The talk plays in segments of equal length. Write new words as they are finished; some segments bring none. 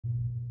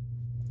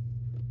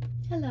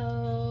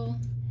Hello,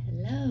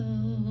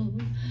 hello,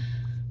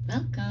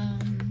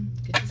 welcome,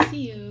 good to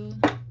see you.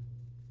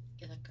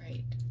 You look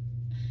great.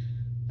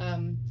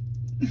 I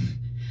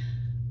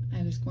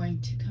was going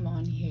to come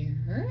on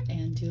here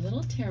and do a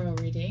little tarot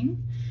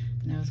reading,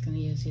 and I was going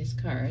to use these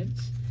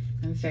cards.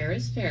 And fair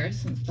is fair,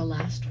 since the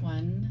last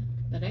one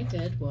that I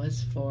did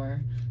was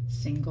for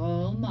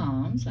single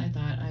moms. I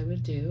thought I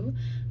would do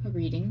a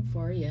reading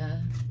for you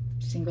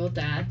single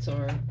dads,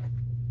 or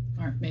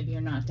maybe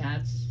you're not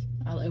dads.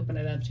 I'll open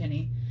it up to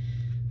any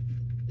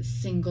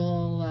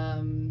single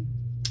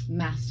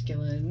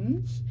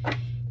masculines.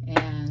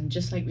 And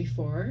just like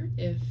before,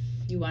 if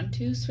you want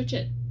to, switch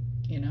it.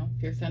 You know,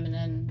 if you're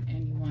feminine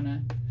and you want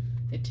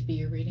it to be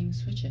your reading,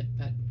 switch it.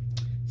 But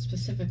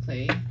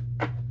specifically,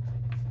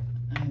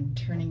 I'm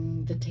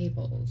turning the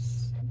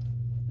tables.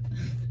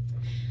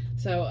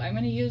 So I'm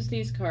going to use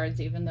these cards,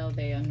 even though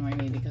they annoy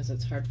me because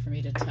it's hard for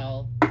me to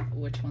tell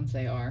which ones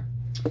they are.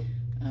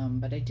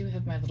 But I do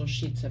have my little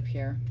sheets up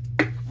here,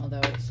 although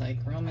it's like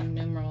Roman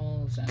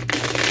numerals and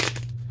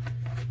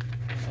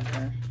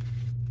whatever.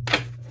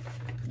 I'm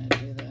going to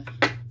do the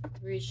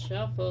 3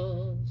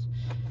 shuffles,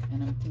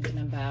 and I'm thinking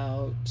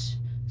about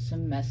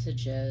some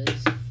messages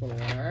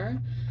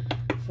for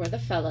the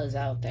fellas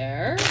out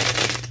there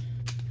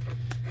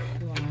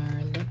who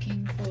are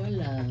looking for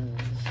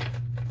love.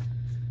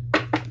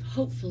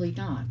 Hopefully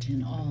not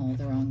in all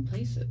the wrong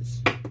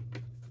places. All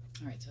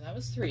right, so that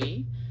was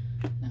 3.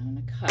 Now I'm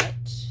going to cut.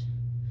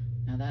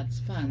 Now that's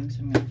fun, so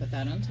I'm going to put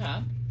that on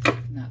top,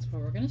 and that's where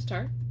we're going to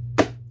start.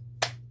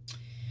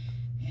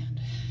 And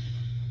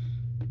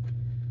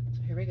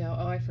so here we go.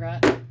 Oh, I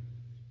forgot. Give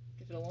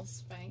it a little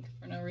spank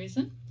for no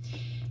reason.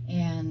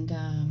 And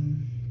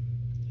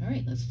all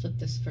right, let's flip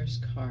this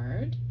first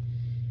card.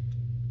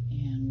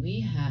 And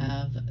we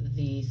have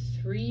the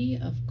 3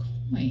 of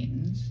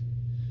coins.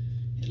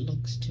 It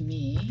looks to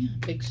me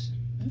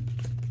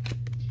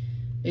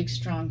big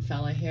strong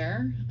fella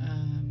here.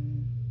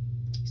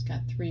 He's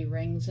got 3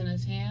 rings in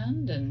his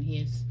hand, and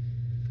he's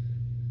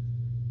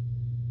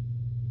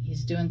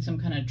doing some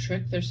kind of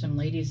trick. There's some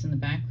ladies in the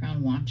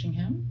background watching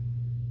him.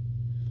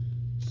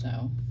 So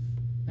I'm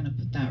gonna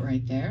put that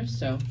right there.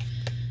 So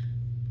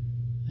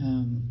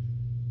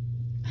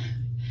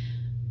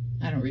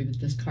I don't read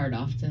this card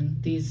often,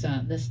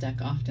 this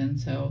deck often,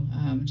 so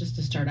just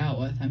to start out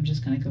with, I'm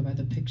just gonna go by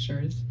the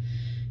pictures,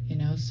 you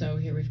know. So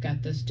here we've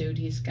got this dude.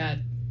 He's got,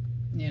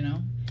 you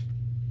know,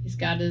 he's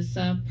got his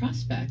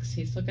prospects.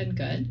 He's looking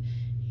good.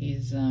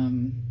 He's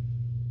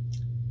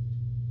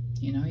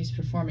you know, he's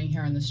performing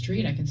here on the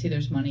street. I can see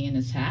there's money in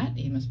his hat.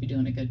 He must be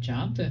doing a good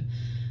job. The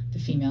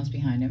females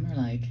behind him are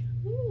like,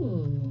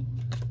 ooh,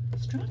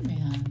 strong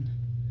man.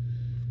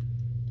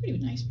 Pretty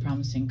nice,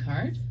 promising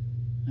card.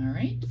 All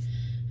right.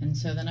 And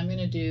so then I'm going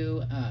to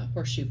do a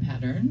horseshoe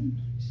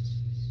pattern.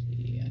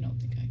 See, I don't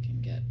think I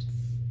can get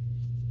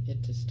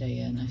it to stay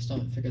in. I still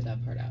haven't figured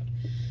that part out.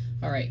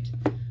 All right.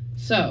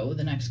 So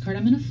the next card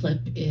I'm going to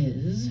flip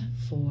is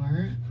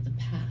for the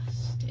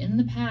past. In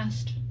the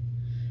past,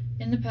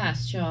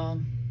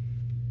 y'all.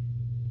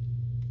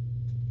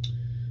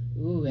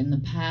 Ooh, in the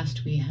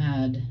past we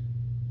had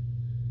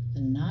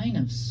the 9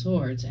 of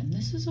Swords, and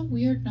this is a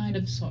weird 9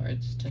 of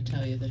Swords, to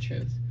tell you the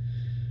truth.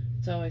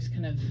 It's always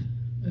kind of,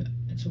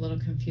 it's a little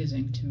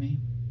confusing to me.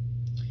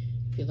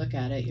 If you look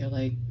at it, you're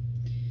like,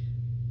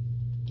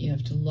 you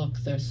have to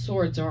look. The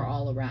swords are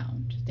all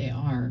around. They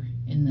are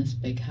in this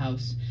big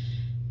house,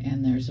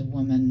 and there's a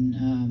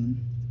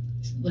woman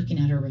looking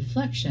at her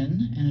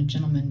reflection, and a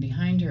gentleman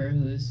behind her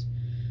who's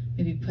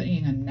maybe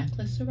putting a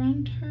necklace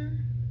around her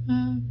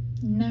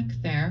neck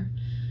there.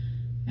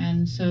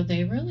 And so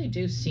they really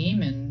do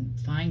seem in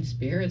fine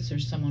spirits.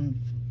 There's someone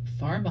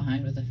far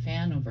behind with a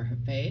fan over her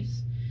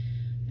face.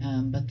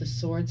 But the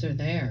swords are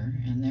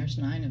there, and there's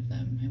 9 of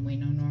them. And we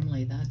know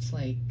normally that's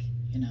like,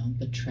 you know,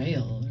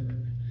 betrayal,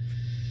 or,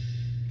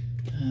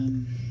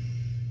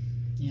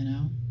 you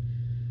know,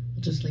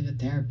 we'll just leave it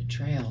there,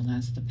 betrayal.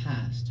 That's the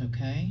past,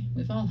 okay?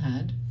 We've all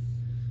had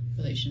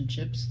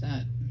relationships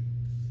that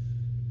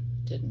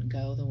didn't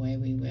go the way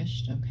we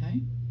wished,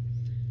 okay?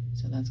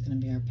 So that's going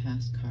to be our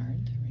past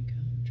card. There we go.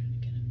 I'm trying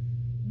to get him.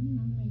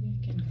 Maybe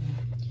I can go.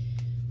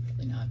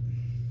 Probably not.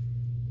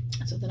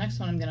 So the next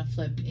one I'm going to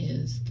flip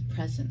is the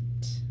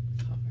present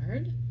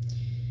card.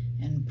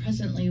 And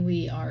presently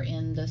we are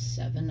in the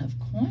 7 of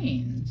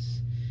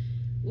coins.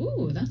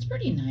 Ooh, that's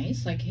pretty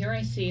nice. Like here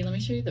I see, let me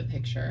show you the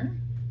picture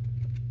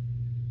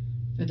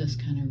for this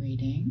kind of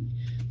reading.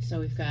 So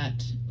we've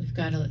got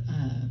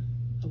a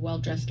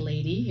well-dressed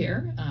lady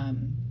here,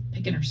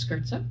 picking her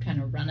skirts up,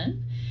 kind of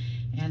running.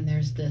 And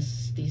there's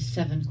these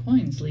 7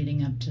 coins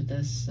leading up to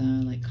this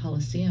like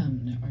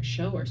Colosseum or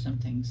show or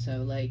something.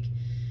 So like,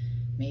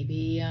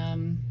 maybe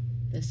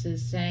this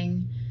is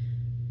saying,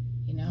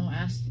 you know,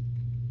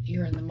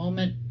 you're in the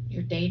moment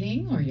you're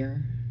dating, or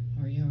you're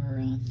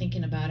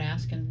thinking about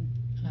asking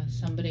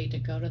somebody to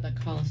go to the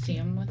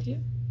Colosseum with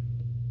you.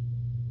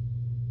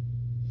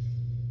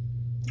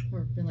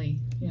 Or really,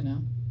 you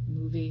know,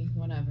 movie,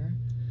 whatever.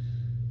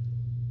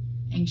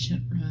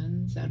 Ancient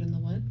runs out in the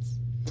woods.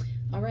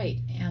 All right. right,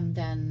 and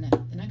then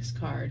the next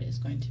card is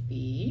going to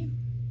be,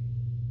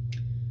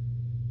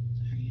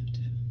 sorry, I have to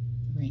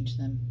arrange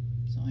them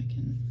so I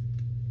can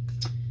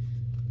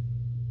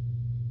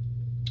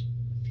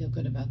feel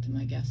good about them,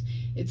 I guess.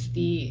 It's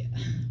the,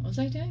 what was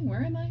I doing?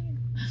 Where am I?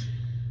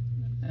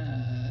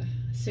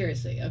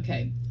 Seriously,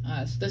 okay.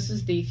 So this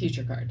is the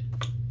future card.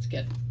 Let's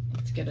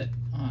get it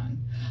on.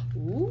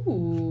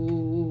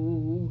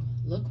 Ooh,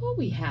 look what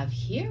we have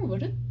here.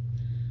 What a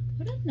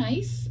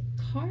nice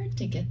card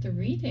to get the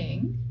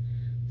reading.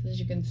 So as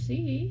you can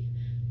see,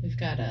 we've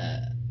got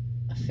a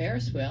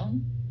Ferris wheel.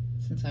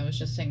 Since I was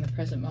just saying the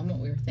present moment,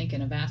 we were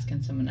thinking of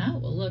asking someone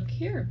out. Well, look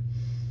here.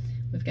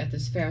 We've got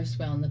this Ferris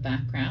wheel in the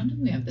background,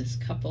 and we have this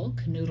couple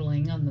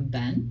canoodling on the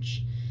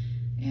bench,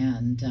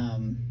 and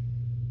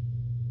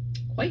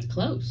quite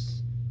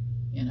close,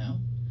 you know.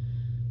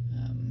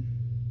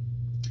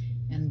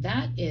 And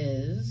that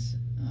is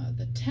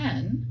the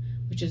 10,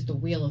 which is the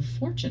Wheel of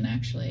Fortune,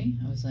 actually.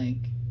 I was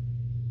like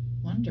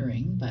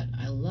wondering, but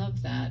I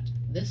love that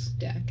this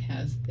deck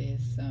has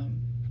these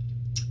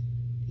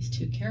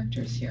two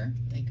characters here.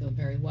 They go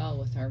very well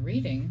with our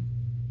reading.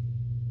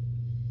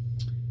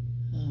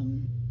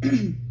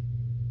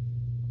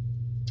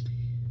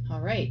 All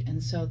right,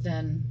 and so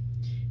then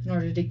in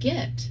order to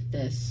get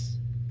this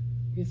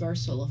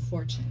reversal of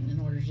fortune,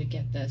 in order to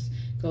get this,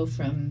 go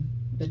from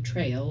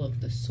betrayal of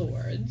the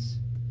swords,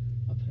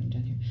 I'll put them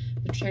down here,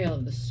 betrayal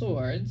of the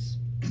swords,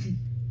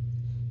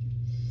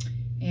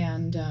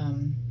 and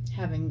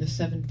having the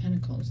 7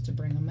 pentacles to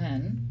bring them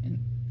in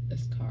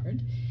this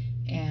card,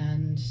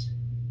 and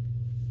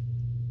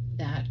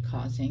that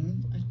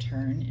causing a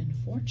turn in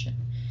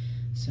fortune.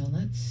 So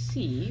let's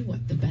see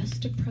what the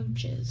best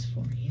approach is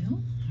for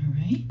you. All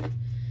right.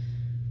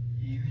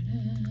 There it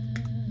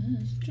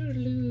is.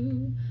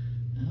 Toodaloo.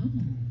 Oh.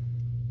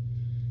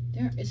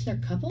 Is there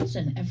couples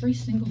in every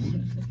single one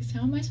of these?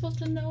 How am I supposed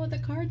to know what the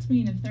cards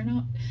mean if they're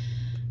not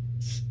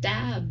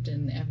stabbed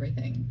and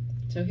everything?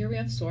 So here we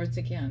have swords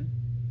again.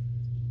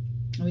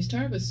 And we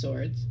started with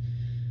swords.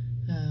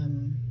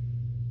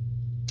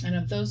 And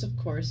of those, of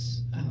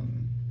course,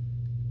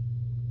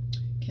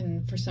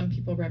 can for some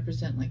people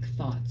represent like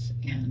thoughts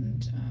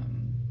and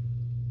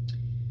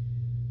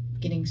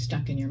getting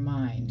stuck in your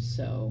mind,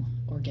 so,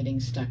 or getting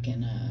stuck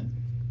in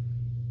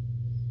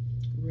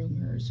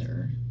rumors,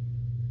 or,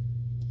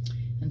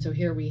 and so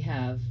here we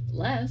have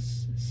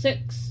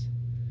 6.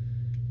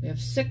 We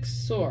have 6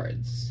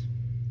 swords,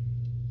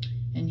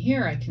 and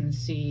here I can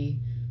see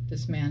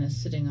this man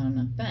is sitting on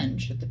a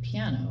bench at the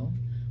piano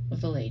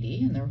with a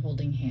lady, and they're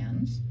holding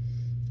hands,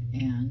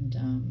 and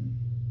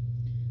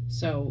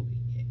so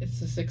it's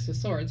the 6 of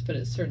Swords, but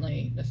it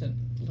certainly doesn't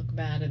look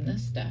bad in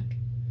this deck.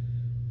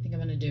 I think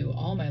I'm going to do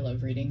all my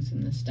love readings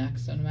in this deck,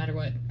 so no matter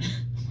what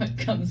what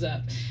comes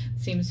up,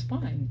 it seems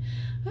fine.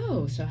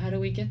 Oh, so how do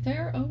we get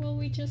there? Oh, well,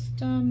 we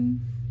just,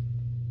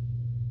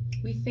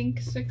 we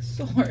think 6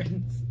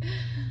 swords.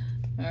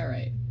 All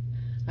right.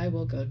 I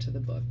will go to the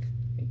book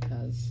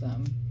because,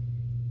 and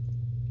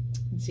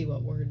see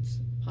what words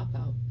pop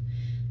out.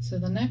 So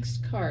the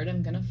next card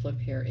I'm going to flip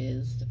here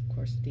is, of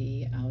course,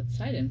 the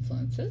outside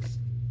influences.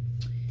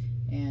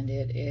 And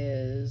it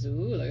is,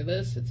 ooh, look at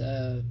this. It's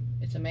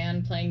a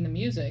man playing the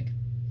music.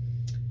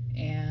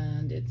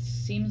 And it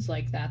seems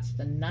like that's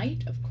the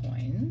Knight of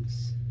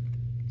Coins.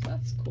 So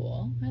that's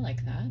cool. I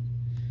like that.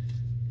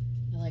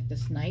 I like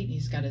this knight.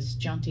 He's got his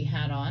jaunty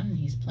hat on, and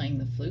he's playing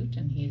the flute,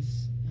 and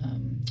he's,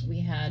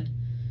 we had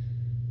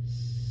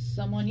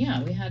someone,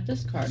 yeah, we had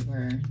this card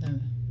where the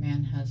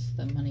man has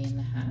the money in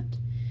the hat.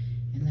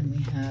 And then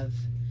we have,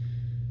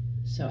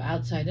 so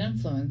outside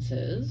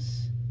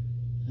influences,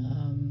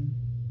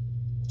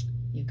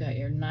 you've got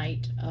your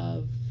Knight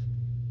of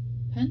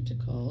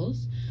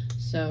Pentacles,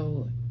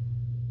 so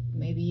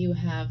maybe you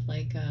have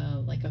like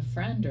a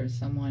friend or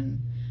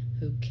someone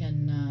who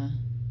can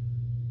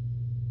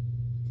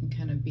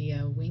kind of be a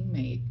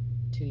wingmate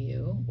to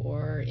you,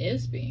 or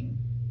is being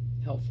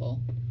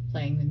helpful,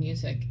 playing the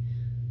music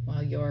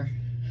while you're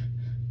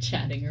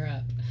chatting her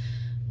up.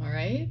 All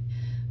right,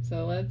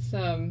 so let's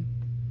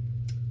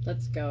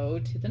go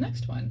to the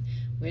next one,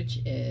 which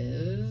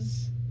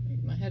is,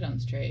 get my head on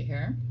straight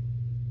here.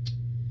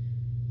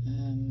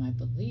 I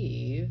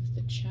believe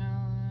the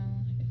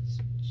challenge is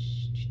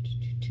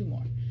 2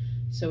 more.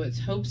 So it's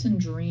Hopes and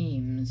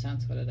Dreams.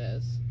 That's what it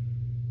is.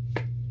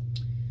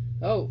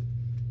 Oh,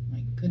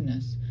 my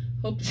goodness.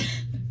 Hopes.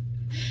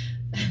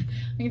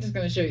 I'm just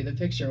going to show you the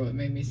picture, what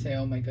made me say,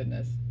 oh my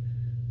goodness.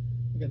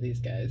 Look at these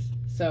guys.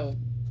 So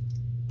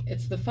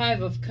it's the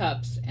 5 of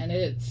Cups, and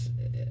it's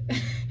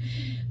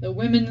the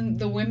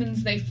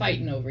women's they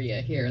fighting over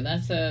you here.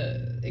 That's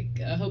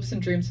a Hopes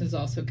and Dreams is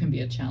also can be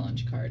a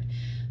challenge card.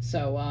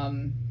 So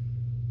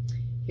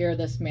here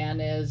this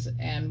man is,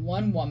 and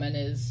one woman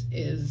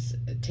is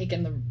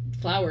taking the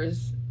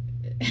flowers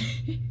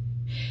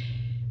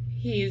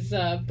he's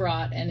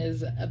brought and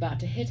is about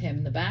to hit him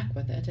in the back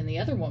with it, and the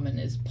other woman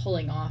is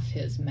pulling off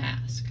his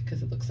mask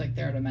because it looks like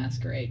they're at a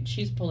masquerade.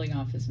 She's pulling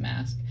off his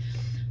mask.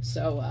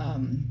 So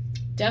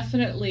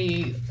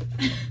definitely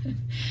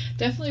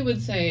definitely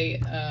would say,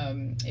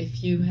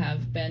 if you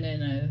have been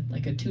in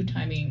a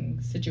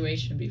two-timing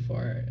situation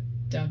before,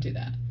 don't do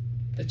that.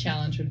 The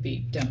challenge would be,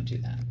 don't do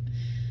that.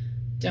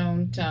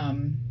 Don't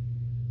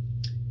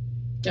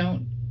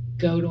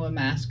go to a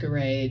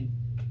masquerade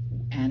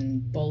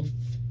and both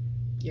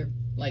your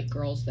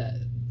girls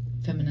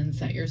feminines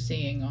that you're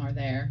seeing are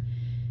there,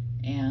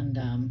 and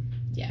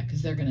yeah,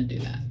 because they're gonna do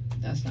that.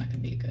 That's not gonna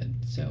be good.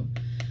 So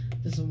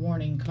this is a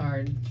warning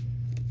card.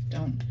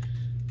 Don't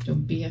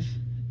be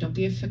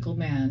a fickle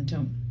man.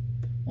 Don't,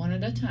 one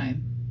at a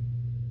time.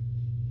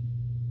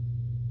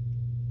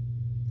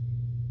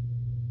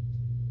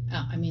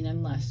 I mean,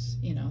 unless,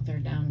 you know, they're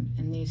down,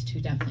 and these two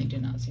definitely do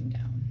not seem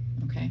down.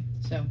 Okay,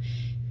 so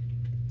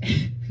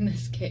in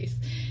this case,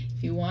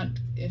 if you want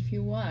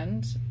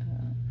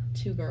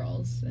two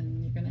girls,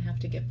 then you're going to have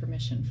to get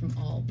permission from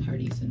all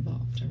parties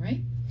involved. All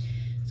right,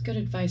 it's good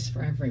advice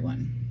for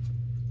everyone.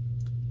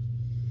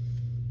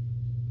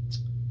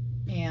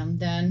 And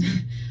then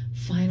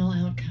final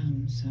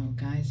outcome. So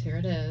guys, here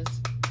it is.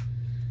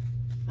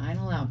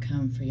 Final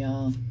outcome for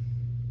y'all.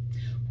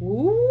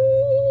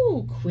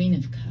 Ooh, Queen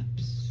of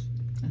Cups.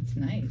 That's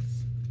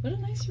nice. What a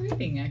nice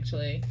reading,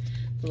 actually.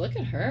 So look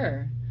at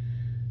her.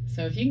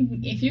 So if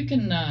you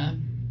can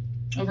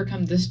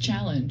overcome this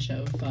challenge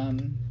of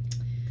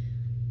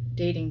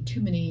dating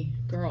too many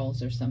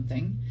girls or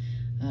something,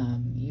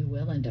 you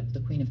will end up with the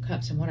Queen of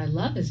Cups. And what I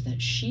love is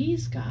that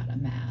she's got a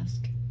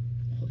mask.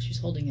 She's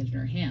holding it in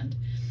her hand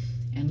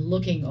and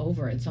looking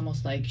over. It's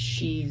almost like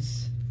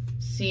she's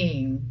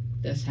seeing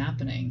this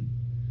happening,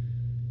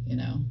 you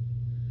know.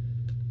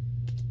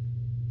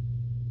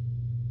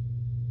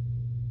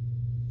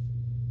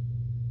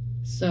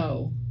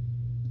 So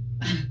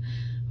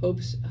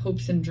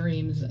hopes and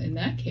dreams in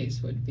that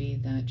case would be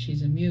that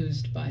she's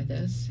amused by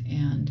this,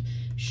 and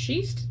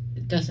she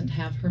doesn't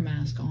have her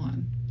mask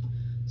on,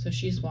 so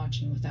she's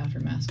watching without her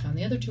mask on.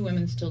 The other two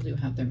women still do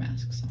have their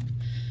masks on.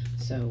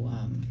 So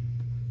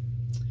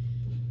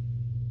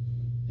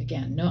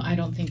again, no, I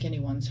don't think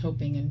anyone's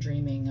hoping and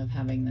dreaming of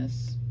having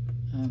this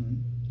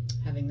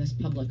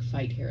public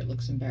fight here. It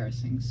looks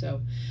embarrassing.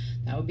 So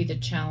that would be the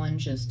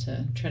challenge, is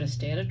to try to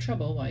stay out of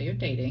trouble while you're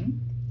dating.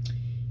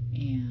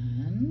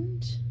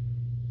 And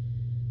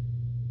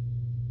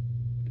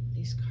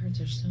these cards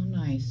are so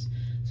nice.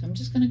 So I'm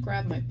just going to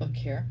grab my book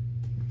here.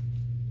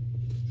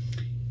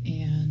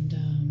 And,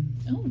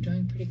 oh,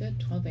 doing pretty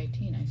good.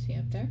 1218, I see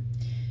up there.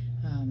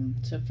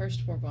 So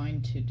first we're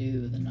going to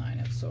do the Nine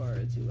of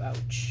Swords. Ooh,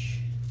 ouch.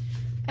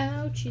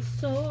 Ouchie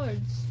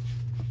swords.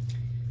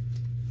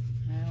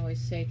 I always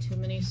say too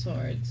many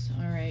swords.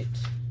 All right,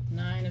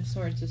 Nine of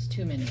Swords is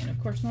too many. And of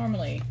course,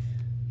 normally,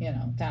 you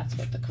know, that's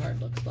what the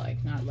card looks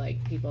like, not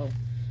like people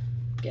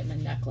getting a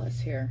necklace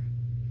here.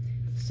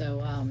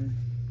 So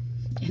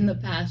in the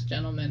past,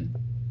 gentlemen,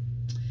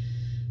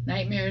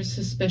 nightmares,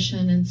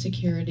 suspicion,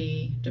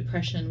 insecurity,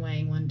 depression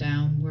weighing one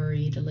down,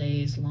 worry,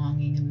 delays,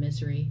 longing and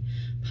misery,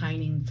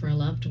 pining for a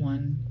loved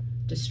one,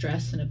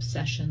 distress and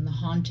obsession, the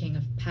haunting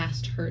of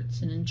past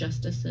hurts and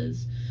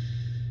injustices,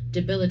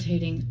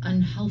 debilitating,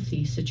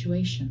 unhealthy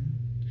situation,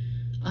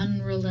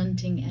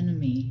 unrelenting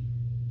enemy,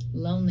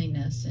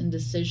 loneliness,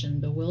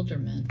 indecision,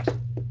 bewilderment,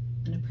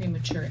 and a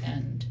premature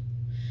end.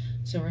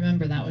 So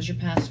remember, that was your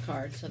past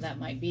card. So that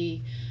might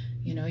be,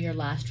 you know, your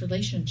last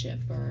relationship,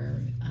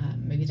 or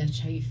maybe that's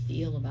how you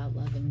feel about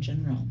love in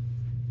general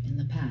in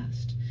the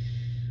past.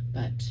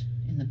 But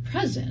in the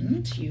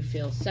present, you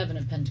feel Seven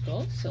of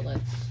Pentacles. So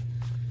let's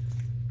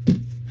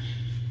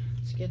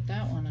get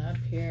that one up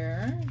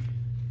here.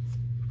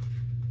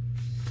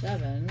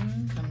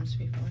 7 comes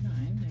before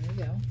 9. There we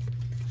go.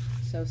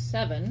 So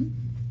 7,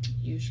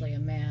 usually a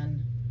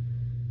man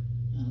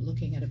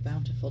looking at a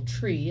bountiful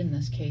tree. In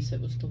this case,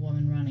 it was the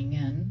woman running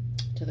in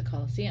to the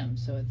Colosseum.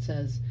 So it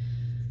says,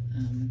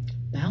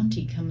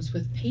 bounty comes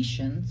with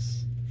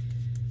patience.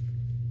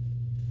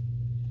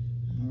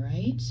 All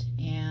right.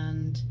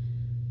 And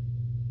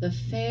the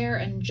fair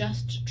and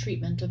just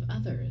treatment of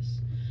others.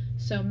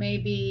 So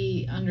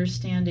maybe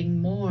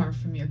understanding more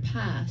from your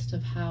past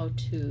of how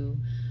to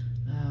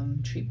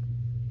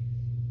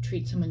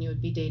treat someone you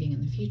would be dating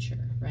in the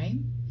future, right?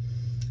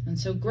 And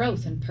so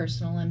growth in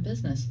personal and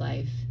business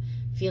life,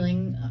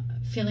 feeling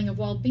of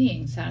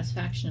well-being,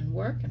 satisfaction in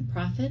work and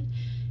profit,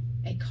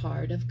 a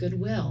card of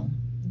goodwill,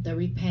 the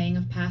repaying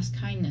of past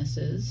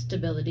kindnesses,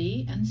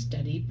 stability and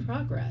steady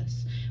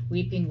progress,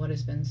 weeping what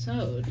has been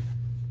sowed.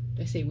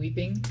 Did I say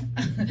weeping?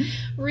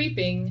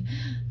 reaping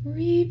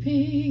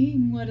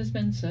what has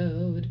been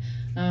sowed.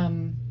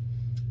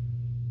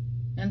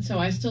 And so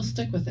I still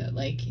stick with it.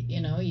 Like, you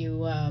know,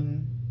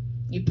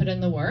 you put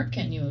in the work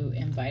and you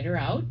invite her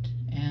out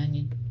and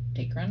you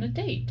take her on a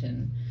date,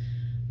 and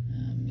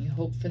you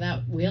hope for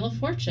that Wheel of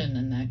Fortune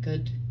and that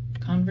good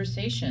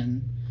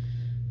conversation.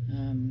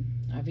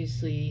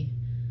 Obviously,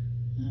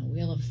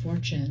 Wheel of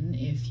Fortune,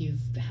 if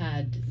you've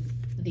had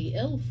the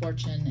ill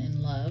fortune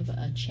in love,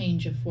 a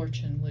change of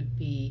fortune would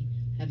be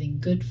having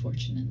good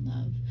fortune in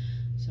love.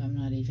 So I'm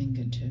not even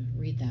going to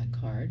read that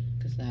card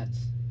because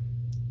that's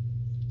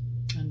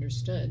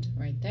understood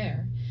right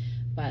there.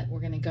 But we're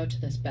going to go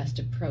to this best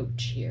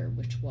approach here,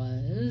 which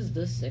was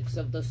the Six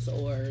of the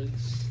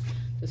Swords.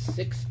 The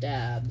 6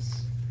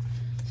 stabs.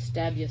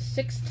 Stab you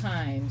 6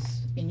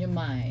 times in your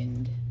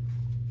mind.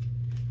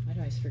 Why do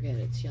I always forget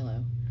it's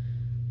yellow?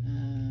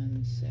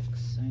 And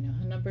 6. I know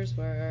how numbers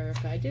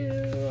work. I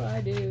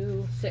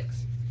do.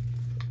 6.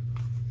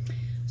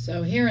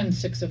 So here in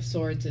 6 of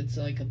Swords, it's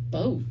like a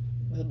boat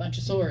with a bunch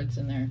of swords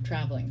and they're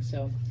traveling.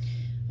 So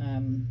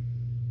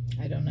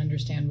I don't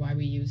understand why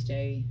we used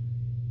a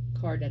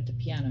card at the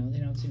piano. They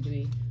don't seem to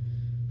be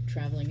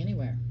traveling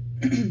anywhere.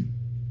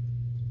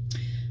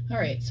 All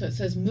right, so it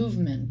says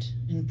movement,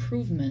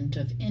 improvement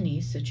of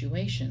any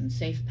situation,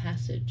 safe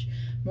passage,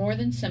 more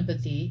than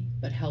sympathy,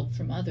 but help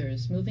from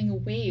others, moving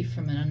away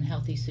from an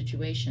unhealthy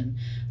situation,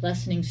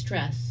 lessening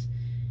stress,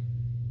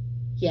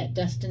 yet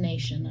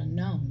destination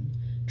unknown,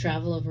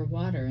 travel over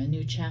water, a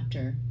new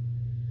chapter.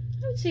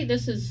 I would say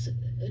this is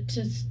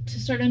to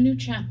start a new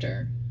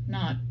chapter,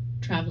 not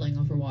traveling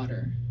over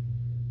water.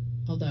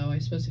 Although I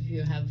suppose if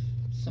you have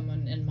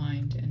someone in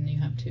mind and you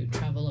have to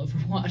travel over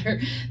water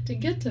to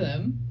get to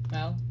them,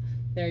 well,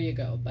 there you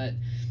go. But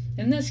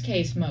in this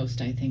case,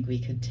 most, I think we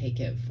could take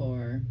it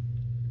for,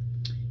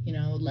 you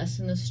know,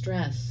 lessen the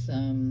stress,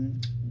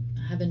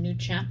 have a new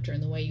chapter in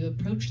the way you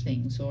approach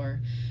things,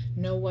 or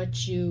know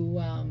what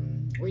you,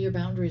 where your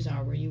boundaries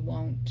are, where you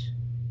won't,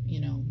 you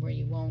know, where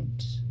you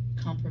won't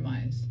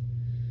compromise.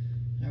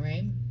 All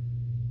right.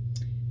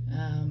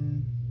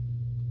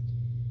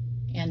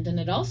 And then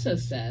it also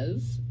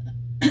says,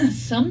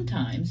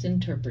 sometimes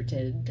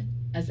interpreted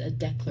as a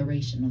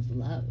declaration of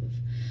love.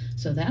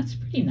 So that's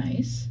pretty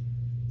nice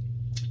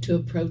to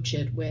approach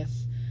it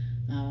with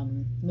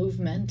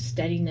movement,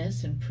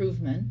 steadiness,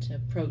 improvement.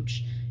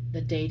 Approach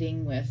the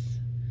dating with,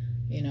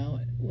 you know,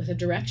 with a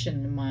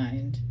direction in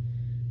mind.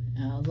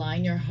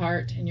 Align your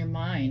heart and your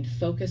mind.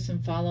 Focus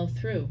and follow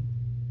through.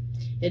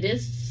 It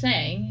is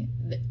saying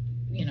that,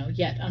 you know,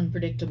 yet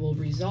unpredictable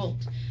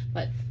result.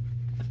 But,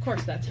 of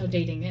course, that's how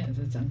dating is.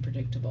 It's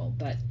unpredictable.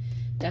 But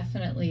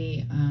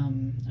definitely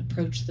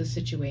approach the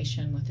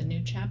situation with a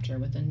new chapter,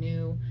 with a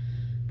new,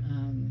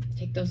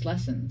 take those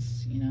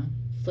lessons, you know,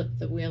 flip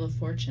the wheel of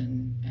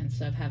fortune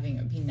instead of having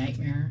it be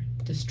nightmare,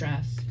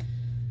 distress,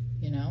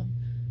 you know,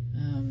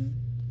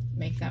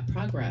 make that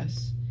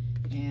progress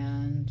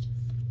and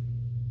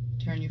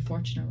turn your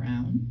fortune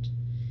around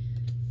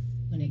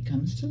when it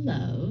comes to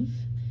love,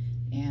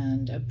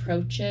 and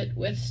approach it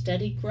with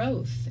steady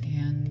growth.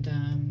 And,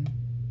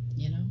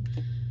 you know,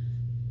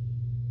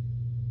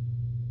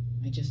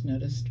 I just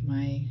noticed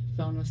my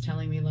phone was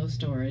telling me low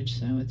storage,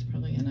 so it's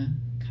probably going to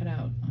cut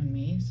out on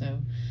me, so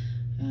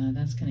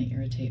that's going to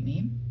irritate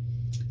me.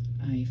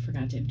 I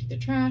forgot to empty the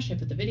trash. I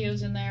put the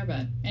videos in there,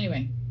 but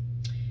anyway,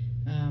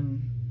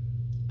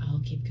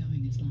 I'll keep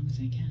going as long as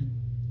I can.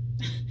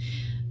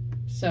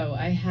 So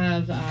I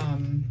have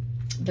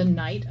the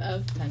Knight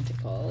of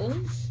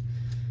Pentacles,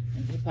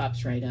 and he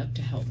pops right up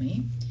to help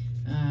me.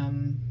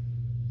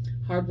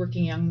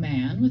 Hardworking young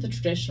man with a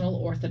traditional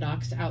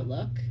Orthodox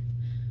outlook.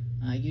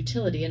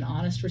 Utility, an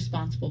honest,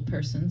 responsible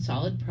person,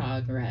 solid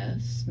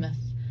progress,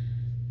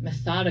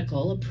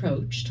 methodical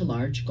approach to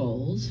large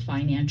goals,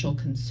 financial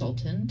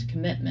consultant,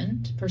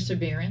 commitment,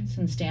 perseverance,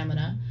 and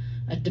stamina.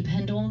 A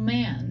dependable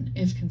man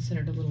is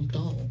considered a little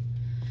dull.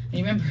 And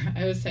you remember,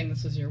 I was saying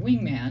this was your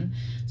wingman,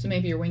 so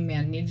maybe your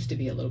wingman needs to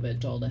be a little bit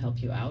dull to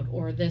help you out,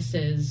 or this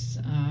is,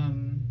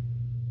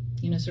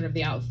 you know, sort of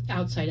the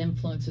outside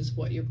influence is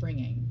what you're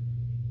bringing.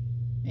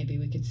 Maybe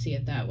we could see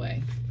it that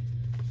way.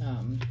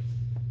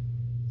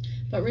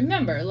 But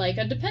remember, like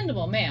a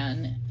dependable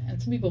man,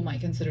 and some people might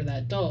consider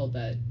that dull,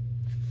 but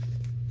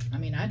I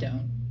mean, I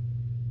don't.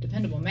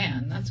 Dependable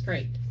man, that's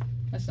great.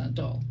 That's not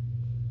dull.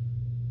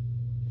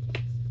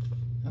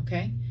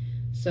 Okay,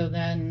 so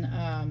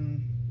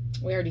then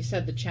we already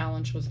said the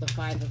challenge was the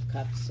 5 of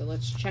Cups, so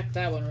let's check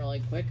that one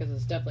really quick because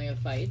it's definitely a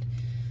fight.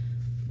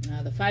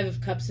 The 5 of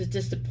Cups is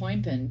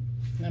disappointment.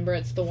 Remember,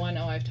 it's the one,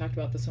 oh, I've talked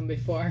about this one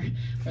before,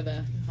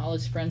 where all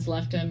his friends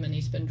left him and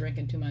he's been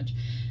drinking too much.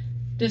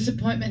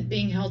 Disappointment,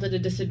 being held at a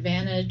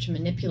disadvantage,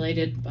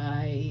 manipulated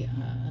by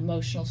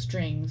emotional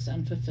strings,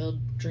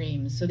 unfulfilled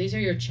dreams. So these are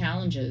your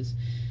challenges.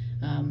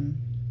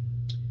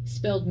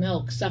 Spilled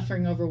milk,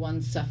 suffering over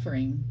one's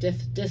suffering,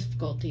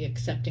 difficulty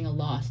accepting a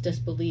loss,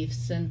 disbelief,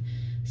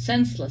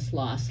 senseless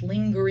loss,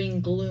 lingering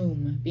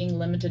gloom, being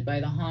limited by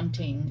the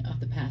haunting of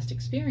the past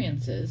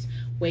experiences,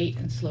 weight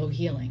and slow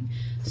healing.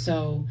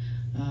 So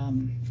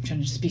I'm trying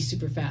to just be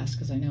super fast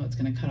because I know it's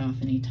going to cut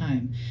off any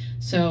time.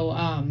 So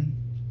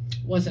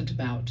wasn't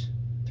about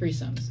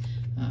threesomes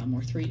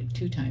or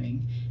two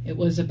timing. It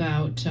was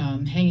about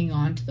hanging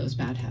on to those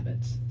bad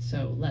habits.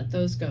 So let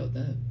those go.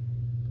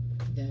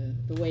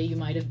 The way you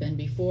might have been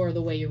before,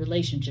 the way your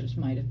relationships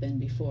might have been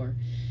before.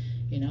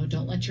 You know,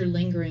 don't let your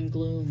lingering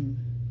gloom,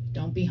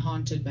 don't be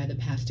haunted by the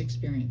past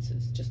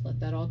experiences. Just let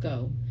that all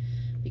go,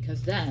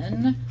 because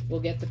then we'll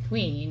get the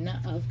Queen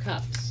of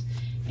Cups.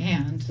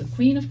 And the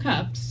Queen of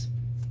Cups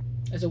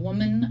is a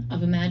woman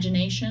of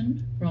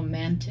imagination,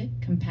 romantic,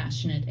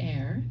 compassionate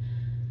air,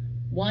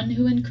 one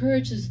who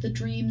encourages the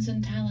dreams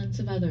and talents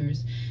of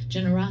others,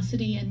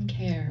 generosity and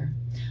care,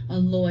 a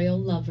loyal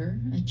lover,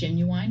 a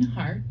genuine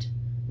heart,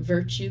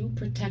 virtue,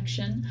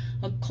 protection,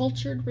 a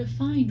cultured,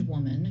 refined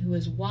woman who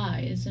is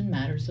wise in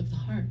matters of the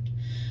heart.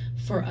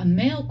 For a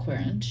male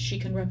querent, she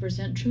can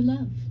represent true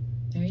love.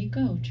 There you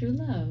go, true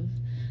love.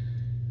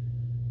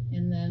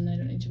 And then, I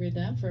don't need to read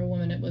that. For a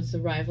woman, it was the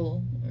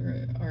rival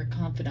or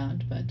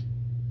confidant, but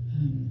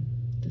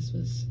this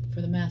was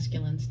for the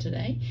masculines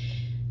today.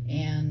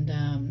 And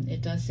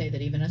it does say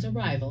that even as a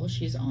rival,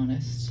 she's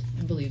honest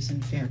and believes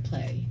in fair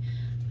play.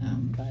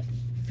 But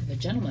for the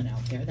gentleman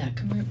out there, that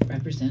can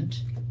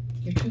represent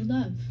your true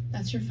love.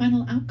 That's your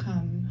final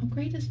outcome. How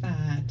great is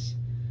that?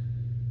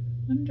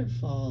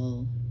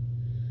 Wonderful.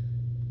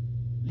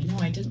 I know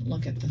I didn't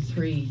look at the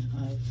 3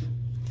 of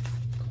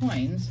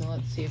coins, so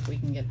let's see if we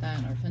can get that,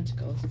 or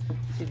pentacles.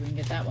 See if we can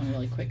get that one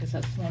really quick, because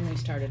that's the one we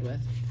started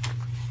with.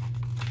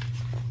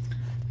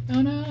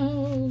 Oh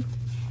no!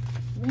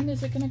 When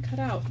is it going to cut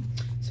out?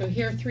 So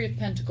here, 3 of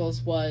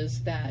Pentacles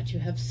was that you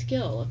have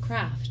skill, a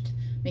craft,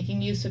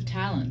 making use of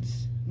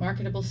talents,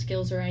 marketable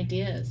skills or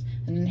ideas,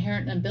 an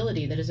inherent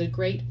ability that is a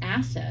great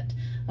asset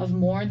of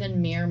more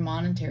than mere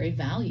monetary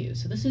value.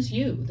 So this is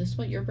you. This is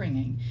what you're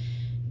bringing.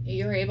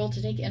 You're able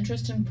to take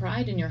interest and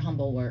pride in your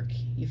humble work.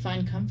 You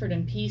find comfort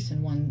and peace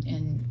in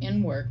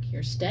work.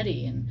 You're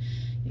steady and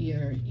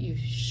you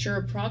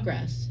sure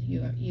progress.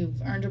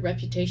 You've earned a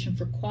reputation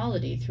for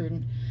quality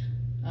through,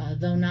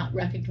 though not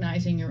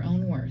recognizing your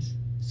own worth.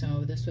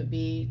 So this would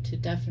be to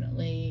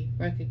definitely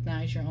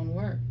recognize your own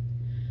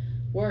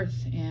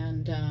worth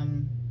and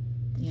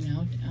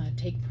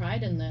take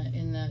pride in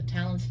the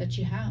talents that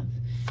you have.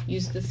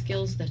 Use the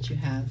skills that you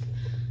have,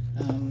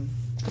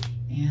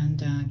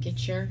 and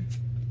get your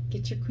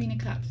Queen of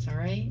Cups. All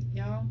right,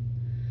 y'all.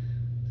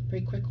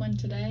 Pretty quick one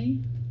today.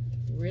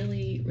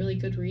 Really, really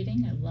good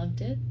reading. I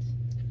loved it,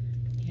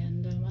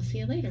 and I'll see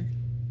you later.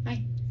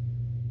 Bye.